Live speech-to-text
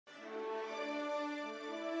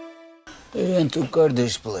We went to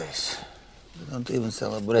Kurdish place. We don't even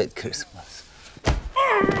celebrate Christmas.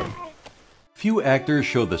 Few actors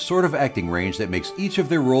show the sort of acting range that makes each of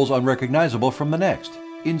their roles unrecognizable from the next.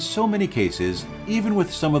 In so many cases, even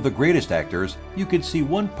with some of the greatest actors, you can see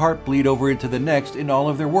one part bleed over into the next in all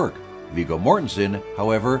of their work. Viggo Mortensen,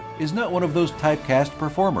 however, is not one of those typecast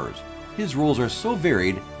performers. His roles are so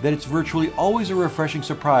varied that it's virtually always a refreshing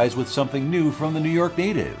surprise with something new from the New York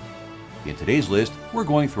native. In today's list, we're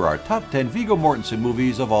going through our top 10 Viggo Mortensen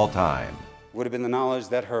movies of all time. Would have been the knowledge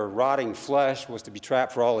that her rotting flesh was to be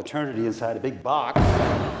trapped for all eternity inside a big box.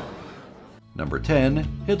 Number 10,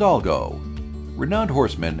 Hidalgo. Renowned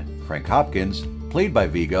horseman Frank Hopkins, played by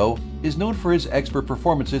Viggo, is known for his expert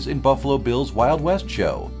performances in Buffalo Bill's Wild West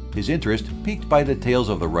show. His interest, piqued by the tales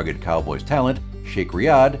of the rugged cowboy's talent, Sheikh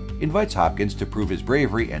Riyadh invites Hopkins to prove his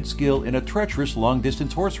bravery and skill in a treacherous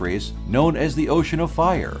long-distance horse race known as the Ocean of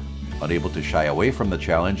Fire. Unable to shy away from the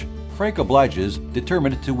challenge, Frank obliges,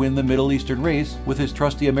 determined to win the Middle Eastern race with his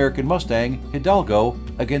trusty American Mustang, Hidalgo,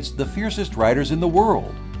 against the fiercest riders in the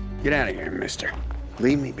world. Get out of here, mister.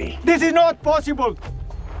 Leave me be. This is not possible!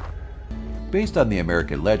 Based on the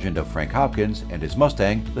American legend of Frank Hopkins and his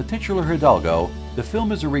Mustang, the titular Hidalgo, the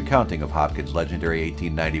film is a recounting of Hopkins' legendary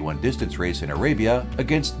 1891 distance race in Arabia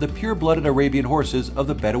against the pure-blooded Arabian horses of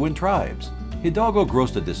the Bedouin tribes. Hidalgo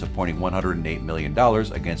grossed a disappointing $108 million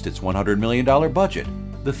against its $100 million budget.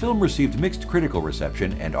 The film received mixed critical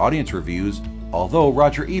reception and audience reviews, although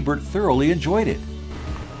Roger Ebert thoroughly enjoyed it.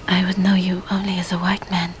 I would know you only as a white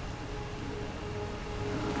man.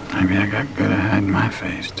 Maybe I got good at hiding my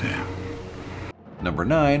face, too. Number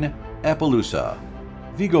 9, Appaloosa.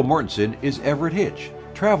 Viggo Mortensen is Everett Hitch,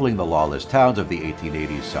 traveling the lawless towns of the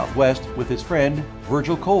 1880s Southwest with his friend,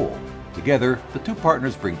 Virgil Cole. Together, the two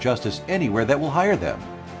partners bring justice anywhere that will hire them.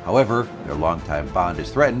 However, their longtime bond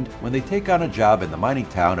is threatened when they take on a job in the mining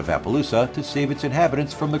town of Appaloosa to save its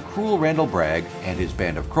inhabitants from the cruel Randall Bragg and his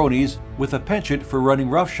band of cronies with a penchant for running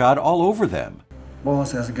roughshod all over them.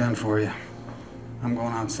 Boss has a gun for you. I'm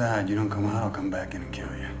going outside. You don't come out, I'll come back in and kill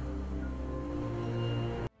you.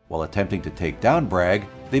 While attempting to take down Bragg,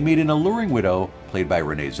 they meet an alluring widow, played by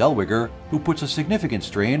Renee Zellweger, who puts a significant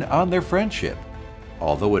strain on their friendship.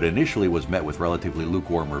 Although it initially was met with relatively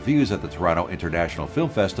lukewarm reviews at the Toronto International Film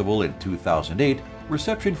Festival in 2008,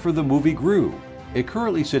 reception for the movie grew. It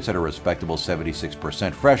currently sits at a respectable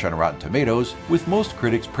 76% fresh on Rotten Tomatoes, with most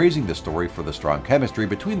critics praising the story for the strong chemistry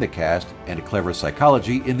between the cast and clever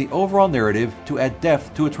psychology in the overall narrative to add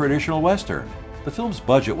depth to a traditional Western. The film's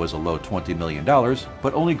budget was a low $20 million,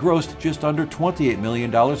 but only grossed just under $28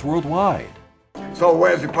 million worldwide. So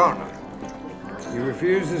where's your partner? He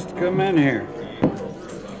refuses to come in here.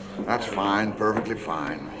 That's fine, perfectly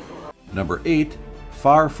fine. Number 8,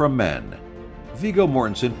 Far From Men. Viggo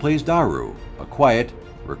Mortensen plays Daru, a quiet,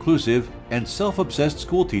 reclusive, and self-obsessed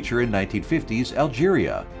schoolteacher in 1950s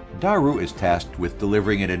Algeria. Daru is tasked with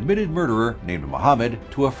delivering an admitted murderer named Mohammed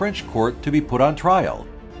to a French court to be put on trial.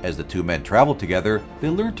 As the two men travel together, they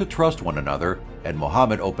learn to trust one another, and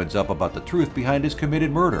Mohammed opens up about the truth behind his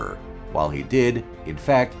committed murder. While he did, in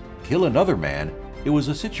fact, kill another man, it was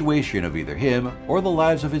a situation of either him or the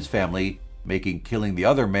lives of his family, making killing the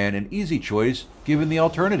other man an easy choice given the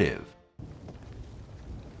alternative.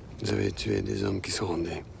 Vous avez tué des hommes qui se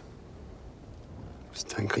rendaient.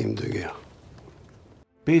 C'est un crime de guerre.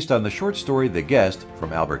 Based on the short story The Guest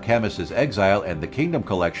from Albert Camus's Exile and the Kingdom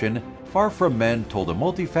collection, Far From Men told a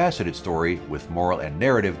multifaceted story with moral and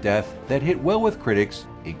narrative depth that hit well with critics,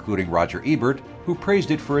 including Roger Ebert, who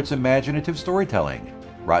praised it for its imaginative storytelling.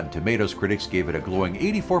 Rotten Tomatoes critics gave it a glowing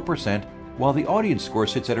 84%, while the audience score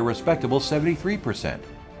sits at a respectable 73%.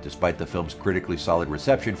 Despite the film's critically solid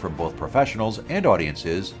reception from both professionals and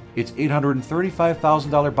audiences, its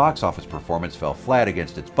 $835,000 box office performance fell flat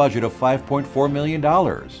against its budget of $5.4 million.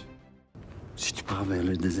 Si tu pars vers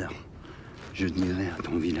le désert, je dirai à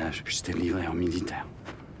ton village que je t'ai livré en militaire.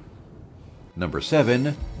 Number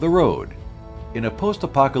 7, The Road. In a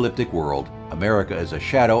post-apocalyptic world, America is a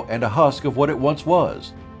shadow and a husk of what it once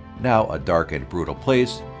was. Now a dark and brutal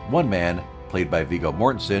place, one man, played by Viggo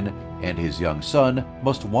Mortensen, and his young son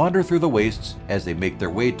must wander through the wastes as they make their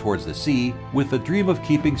way towards the sea with the dream of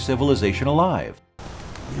keeping civilization alive.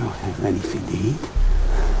 You don't have anything to eat?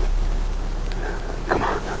 Come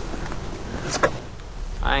on, let's go.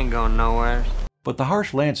 I ain't going nowhere. But the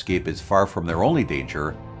harsh landscape is far from their only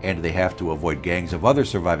danger, and they have to avoid gangs of other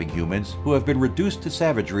surviving humans who have been reduced to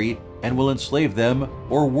savagery and will enslave them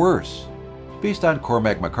or worse. Based on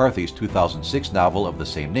Cormac McCarthy's 2006 novel of the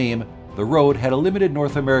same name, The Road had a limited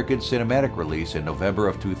North American cinematic release in November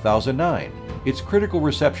of 2009. Its critical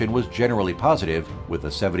reception was generally positive, with a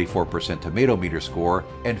 74% tomato meter score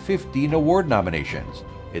and 15 award nominations.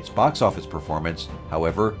 Its box office performance,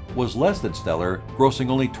 however, was less than stellar, grossing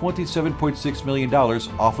only $27.6 million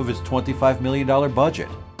off of its $25 million budget.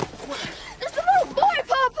 There's a little boy,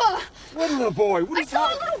 Papa! What little boy? What I saw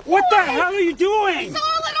a little boy! What the hell are you doing? I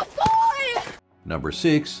saw a little boy! Number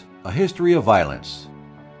 6. A History of Violence.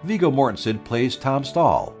 Viggo Mortensen plays Tom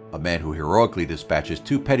Stahl, a man who heroically dispatches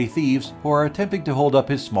two petty thieves who are attempting to hold up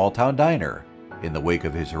his small-town diner. In the wake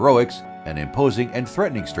of his heroics, an imposing and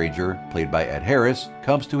threatening stranger, played by Ed Harris,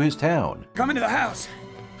 comes to his town. Come into the house.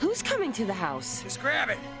 Who's coming to the house? Just grab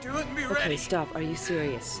it. Do it and be Okay, ready. stop. Are you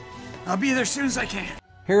serious? I'll be there as soon as I can.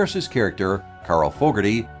 Harris's character, Carl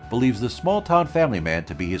Fogarty, believes the small-town family man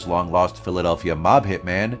to be his long-lost Philadelphia mob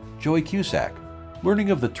hitman, Joey Cusack. Learning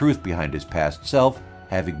of the truth behind his past self,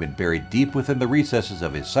 having been buried deep within the recesses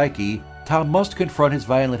of his psyche, Tom must confront his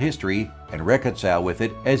violent history and reconcile with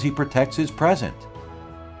it as he protects his present.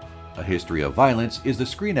 A History of Violence is the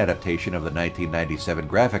screen adaptation of the 1997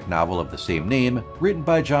 graphic novel of the same name, written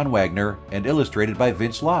by John Wagner and illustrated by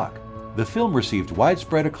Vince Locke. The film received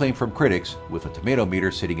widespread acclaim from critics, with a tomato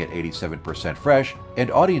meter sitting at 87% fresh,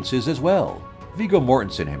 and audiences as well. Viggo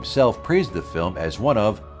Mortensen himself praised the film as one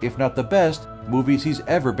of, if not the best, movies he's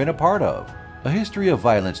ever been a part of. A History of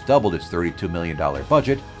Violence doubled its $32 million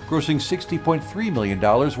budget, grossing $60.3 million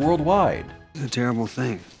worldwide. It's a terrible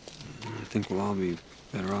thing. I think we'll all be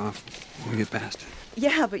better off when we get past it.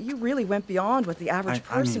 Yeah, but you really went beyond what the average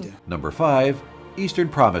person... I need to. Number 5. Eastern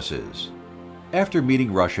Promises. After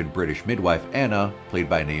meeting Russian-British midwife Anna, played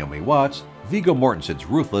by Naomi Watts, Viggo Mortensen's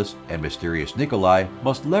ruthless and mysterious Nikolai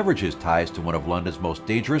must leverage his ties to one of London's most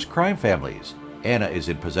dangerous crime families. Anna is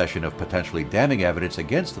in possession of potentially damning evidence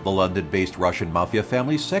against the London-based Russian mafia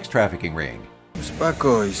family's sex trafficking ring.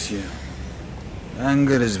 Spako is here.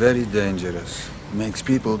 Anger is very dangerous. Makes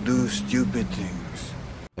people do stupid things.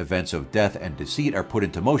 Events of death and deceit are put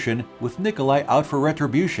into motion, with Nikolai out for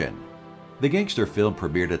retribution. The gangster film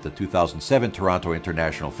premiered at the 2007 Toronto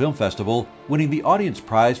International Film Festival, winning the Audience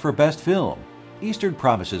Prize for Best Film. Eastern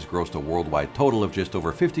Promises grossed a worldwide total of just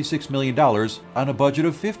over $56 million on a budget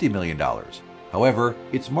of $50 million. However,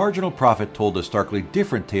 its marginal profit told a starkly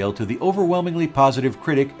different tale to the overwhelmingly positive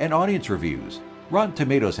critic and audience reviews. Rotten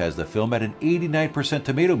Tomatoes has the film at an 89%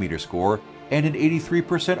 tomato meter score and an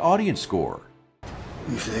 83% audience score.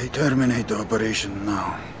 If they terminate the operation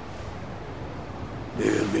now, they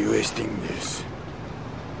will be wasting this.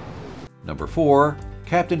 Number 4.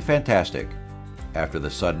 Captain Fantastic. After the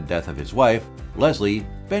sudden death of his wife, Leslie,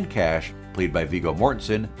 Ben Cash, played by Viggo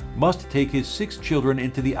Mortensen, must take his 6 children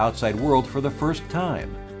into the outside world for the first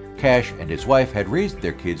time. Cash and his wife had raised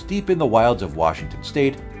their kids deep in the wilds of Washington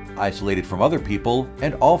State, isolated from other people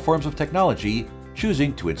and all forms of technology,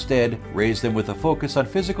 choosing to instead raise them with a focus on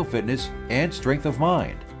physical fitness and strength of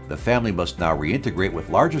mind. The family must now reintegrate with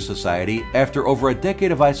larger society after over a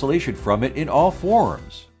decade of isolation from it in all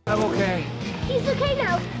forms. I'm okay. He's okay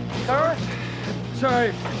now. Sir?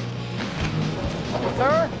 Sorry.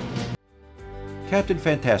 Sir? Captain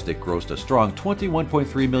Fantastic grossed a strong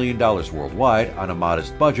 $21.3 million worldwide on a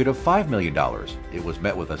modest budget of $5 million. It was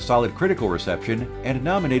met with a solid critical reception and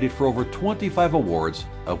nominated for over 25 awards,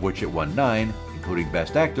 of which it won 9, including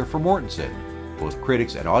Best Actor for Mortensen. Both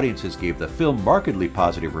critics and audiences gave the film markedly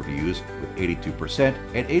positive reviews, with 82%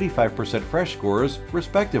 and 85% fresh scores,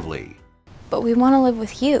 respectively. But we want to live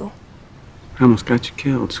with you. I almost got you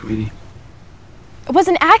killed, sweetie. It was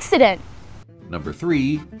an accident. Number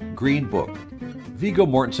 3. Green Book. Viggo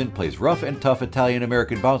Mortensen plays rough and tough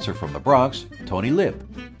Italian-American bouncer from the Bronx, Tony Lip.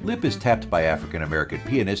 Lip is tapped by African-American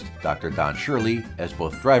pianist Dr. Don Shirley as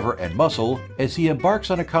both driver and muscle as he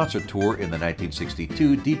embarks on a concert tour in the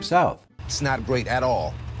 1962 Deep South. It's not great at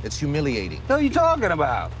all. It's humiliating. What are you talking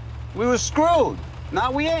about? We were screwed.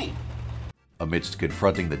 Now we ain't. Amidst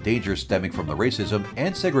confronting the dangers stemming from the racism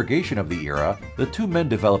and segregation of the era, the two men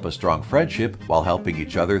develop a strong friendship while helping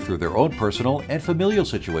each other through their own personal and familial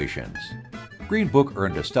situations. Green Book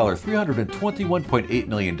earned a stellar $321.8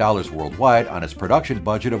 million worldwide on its production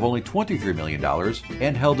budget of only $23 million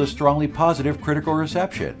and held a strongly positive critical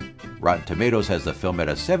reception. Rotten Tomatoes has the film at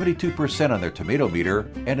a 72% on their tomato meter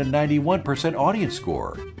and a 91% audience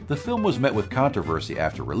score. The film was met with controversy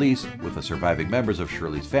after release, with the surviving members of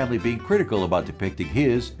Shirley's family being critical about depicting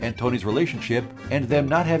his and Tony's relationship and them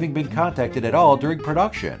not having been contacted at all during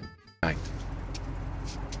production.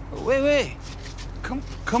 Wait.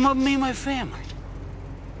 Come up and meet my family.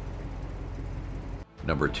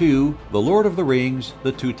 Number 2. The Lord of the Rings,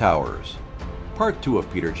 The Two Towers. Part 2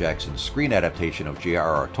 of Peter Jackson's screen adaptation of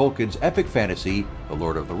J.R.R. Tolkien's epic fantasy, The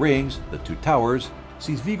Lord of the Rings, The Two Towers,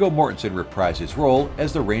 sees Viggo Mortensen reprise his role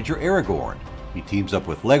as the Ranger Aragorn. He teams up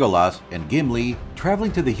with Legolas and Gimli,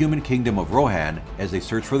 traveling to the human kingdom of Rohan as they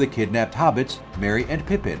search for the kidnapped hobbits, Merry and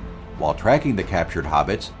Pippin. While tracking the captured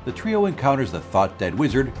hobbits, the trio encounters the thought-dead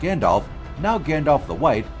wizard Gandalf, now Gandalf the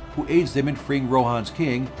White, who aids them in freeing Rohan's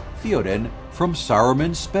king, Theoden, from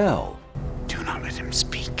Saruman's spell. Do not let him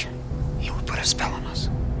speak. He will put a spell on us.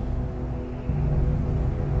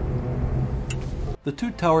 The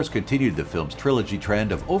Two Towers continued the film's trilogy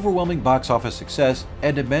trend of overwhelming box office success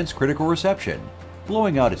and immense critical reception.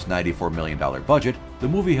 Blowing out its $94 million budget, the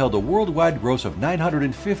movie held a worldwide gross of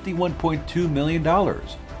 $951.2 million.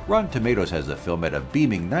 Rotten Tomatoes has the film at a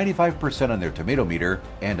beaming 95% on their tomato meter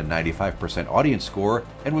and a 95% audience score,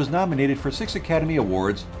 and was nominated for 6 Academy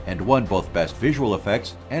Awards and won both Best Visual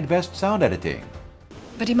Effects and Best Sound Editing.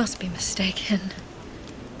 But he must be mistaken.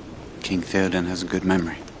 King Theoden has a good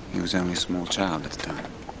memory. He was only a small child at the time.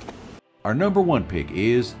 Our number 1 pick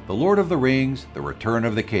is The Lord of the Rings, The Return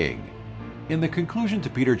of the King. In the conclusion to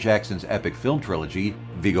Peter Jackson's epic film trilogy,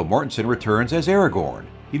 Viggo Mortensen returns as Aragorn.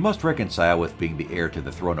 He must reconcile with being the heir to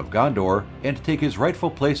the throne of Gondor and take his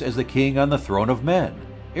rightful place as the king on the throne of men.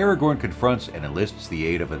 Aragorn confronts and enlists the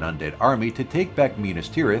aid of an undead army to take back Minas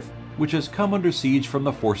Tirith, which has come under siege from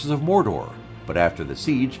the forces of Mordor. But after the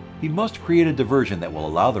siege, he must create a diversion that will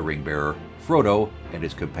allow the ring-bearer, Frodo, and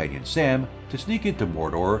his companion Sam to sneak into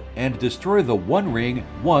Mordor and destroy the One Ring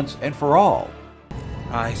once and for all.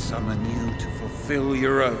 I summon you to fulfill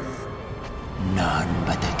your oath. None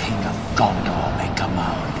but the King of Gondor may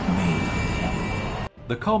command me.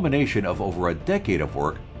 The culmination of over a decade of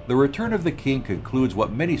work, The Return of the King concludes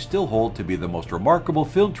what many still hold to be the most remarkable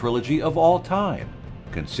film trilogy of all time.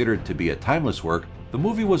 Considered to be a timeless work, the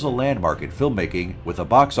movie was a landmark in filmmaking, with a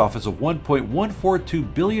box office of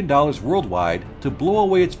 $1.142 billion worldwide to blow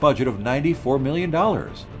away its budget of $94 million.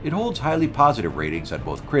 It holds highly positive ratings on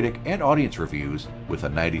both critic and audience reviews, with a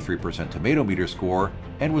 93% tomato meter score,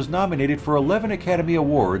 and was nominated for 11 Academy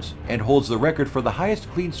Awards, and holds the record for the highest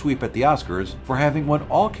clean sweep at the Oscars for having won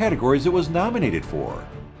all categories it was nominated for.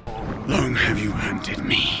 Long have you hunted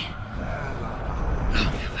me.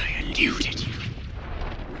 Long have I eluded you.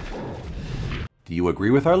 Do you agree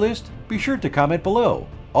with our list? Be sure to comment below.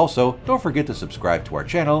 Also, don't forget to subscribe to our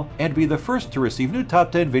channel and be the first to receive new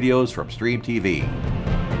Top 10 videos from Stream TV.